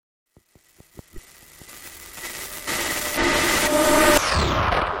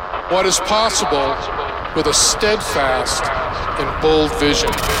what is possible with a steadfast and bold vision.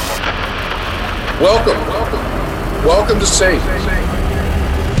 Welcome to SAIT.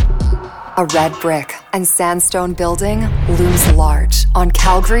 A red brick and sandstone building looms large on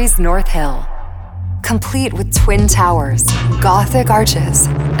Calgary's North Hill, complete with twin towers, Gothic arches,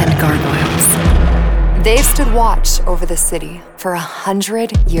 and gargoyles. They've stood watch over the city for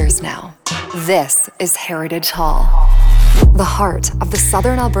 100 years now. This is Heritage Hall, the heart of the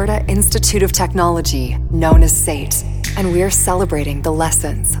Southern Alberta Institute of Technology, known as SAIT. And we're celebrating the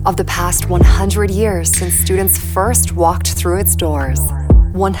lessons of the past 100 years since students first walked through its doors.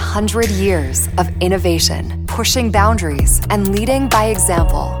 100 years of innovation, pushing boundaries, and leading by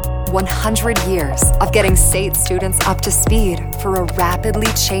example. 100 years of getting SAIT students up to speed for a rapidly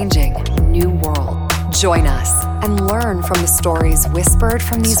changing new world. Join us and learn from the stories whispered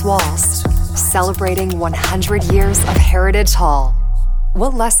from these walls. Celebrating 100 years of Heritage Hall.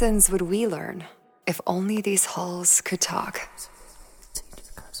 What lessons would we learn if only these halls could talk?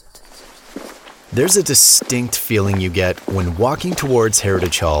 There's a distinct feeling you get when walking towards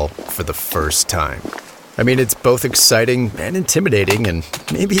Heritage Hall for the first time. I mean, it's both exciting and intimidating and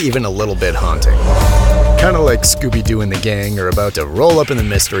maybe even a little bit haunting. Kind of like Scooby-Doo and the gang are about to roll up in the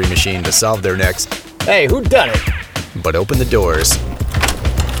mystery machine to solve their next, "Hey, who done it?" But open the doors,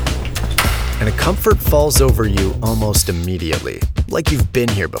 and a comfort falls over you almost immediately, like you've been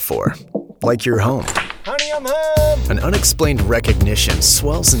here before, like you're home. Honey, I'm home! An unexplained recognition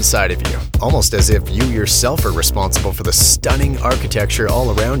swells inside of you, almost as if you yourself are responsible for the stunning architecture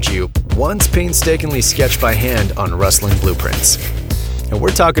all around you, once painstakingly sketched by hand on rustling blueprints. And we're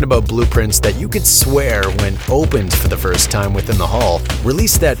talking about blueprints that you could swear, when opened for the first time within the hall,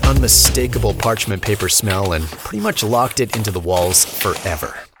 released that unmistakable parchment paper smell and pretty much locked it into the walls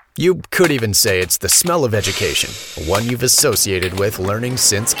forever. You could even say it's the smell of education, one you've associated with learning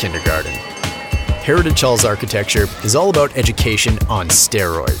since kindergarten. Heritage Hall's architecture is all about education on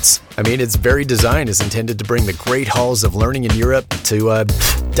steroids. I mean, its very design is intended to bring the great halls of learning in Europe to a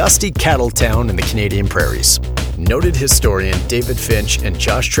dusty cattle town in the Canadian prairies. Noted historian David Finch and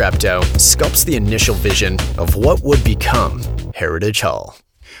Josh Traptow sculpts the initial vision of what would become Heritage Hall.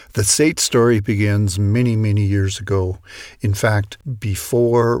 The SAIT story begins many, many years ago. In fact,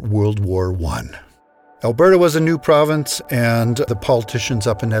 before World War I. Alberta was a new province, and the politicians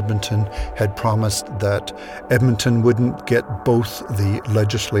up in Edmonton had promised that Edmonton wouldn't get both the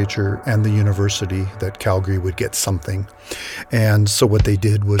legislature and the university, that Calgary would get something. And so what they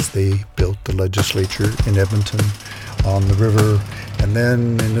did was they built the legislature in Edmonton on the river, and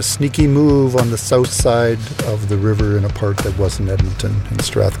then in a sneaky move on the south side of the river in a part that wasn't Edmonton, in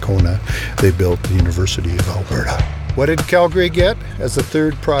Strathcona, they built the University of Alberta. What did Calgary get as a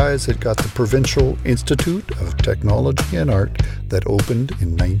third prize? It got the Provincial Institute of Technology and Art that opened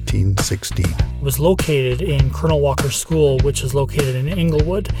in 1916. It was located in Colonel Walker School, which is located in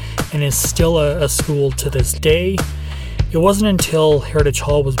Inglewood and is still a school to this day. It wasn't until Heritage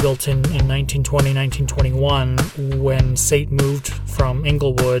Hall was built in 1920, 1921 when SAIT moved from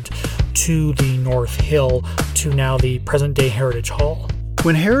Inglewood to the North Hill to now the present-day Heritage Hall.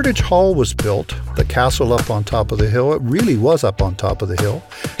 When Heritage Hall was built, the castle up on top of the hill, it really was up on top of the hill.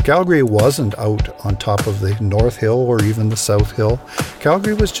 Calgary wasn't out on top of the North Hill or even the South Hill.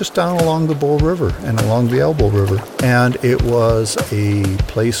 Calgary was just down along the Bull River and along the Elbow River. And it was a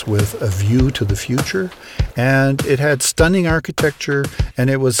place with a view to the future. And it had stunning architecture, and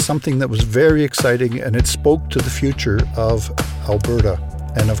it was something that was very exciting, and it spoke to the future of Alberta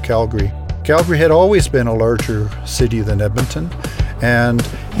and of Calgary. Calgary had always been a larger city than Edmonton, and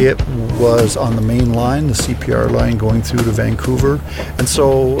it was on the main line, the CPR line going through to Vancouver. And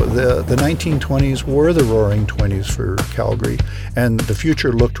so the 1920s were the roaring 20s for Calgary, and the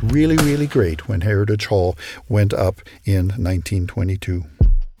future looked really, really great when Heritage Hall went up in 1922.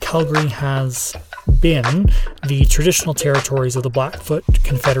 Calgary has been the traditional territories of the Blackfoot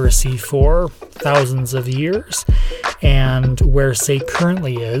Confederacy for thousands of years, and where SAIT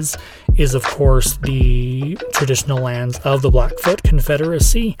currently is of course the traditional lands of the Blackfoot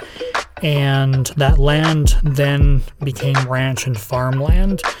Confederacy, and that land then became ranch and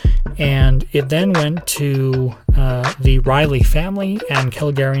farmland, and it then went to the Riley family, and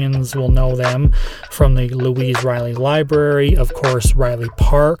Calgarians will know them from the Louise Riley Library, of course Riley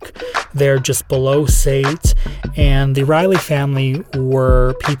Park. They're just below SAIT, and the Riley family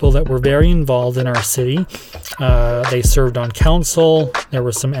were people that were very involved in our city. They served on council, there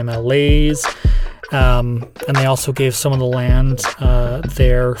were some MLAs, and they also gave some of the land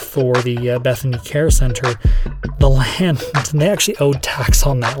there for the Bethany Care Center. The land, they actually owed tax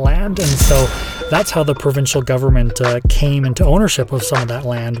on that land, and so That's how the provincial government came into ownership of some of that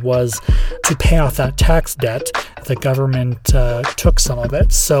land, was to pay off that tax debt. The government took some of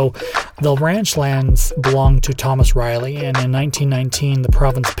it. So the ranch lands belonged to Thomas Riley, and in 1919 the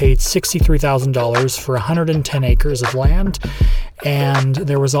province paid $63,000 for 110 acres of land. And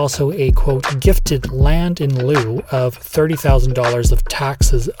there was also a, quote, gifted land in lieu of $30,000 of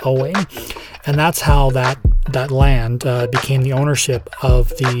taxes owing. And that's how that land became the ownership of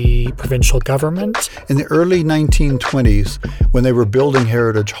the provincial government. In the early 1920s, when they were building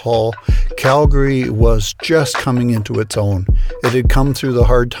Heritage Hall, Calgary was just coming into its own. It had come through the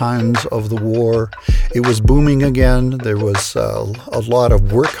hard times of the war. It was booming again. There was a lot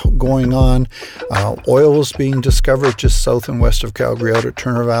of work going on. Oil was being discovered just south and west of Calgary, out at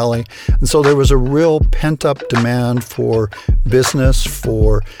Turner Valley. And so there was a real pent-up demand for business,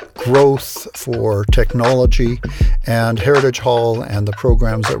 for growth, for technology, and Heritage Hall and the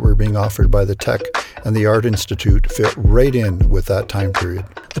programs that were being offered by the Tech and the Art Institute fit right in with that time period.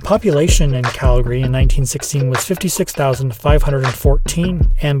 The population in Calgary in 1916 was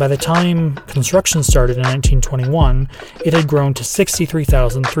 56,514, and by the time construction started in 1921, it had grown to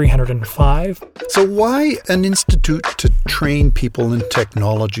 63,305. So why an institute to train people in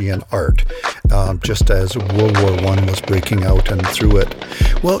technology and art, just as World War I was breaking out and through it?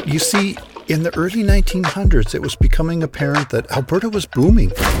 Well, you see, in the early 1900s, it was becoming apparent that Alberta was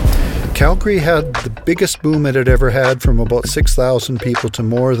booming. Calgary had the biggest boom it had ever had, from about 6,000 people to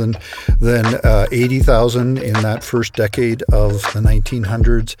more than 80,000 in that first decade of the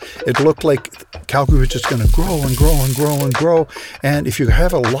 1900s. It looked like Calgary was just going to grow and grow and grow and grow. And if you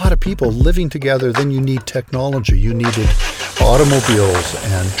have a lot of people living together, then you need technology. You needed automobiles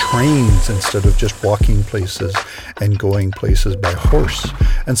and trains instead of just walking places and going places by horse.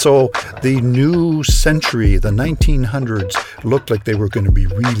 And so the new century, the 1900s, looked like they were going to be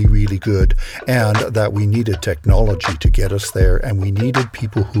really, really good, and that we needed technology to get us there, and we needed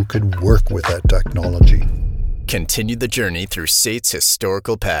people who could work with that technology. Continue the journey through SAIT's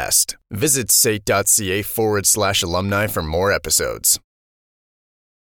historical past. Visit sait.ca/alumni for more episodes.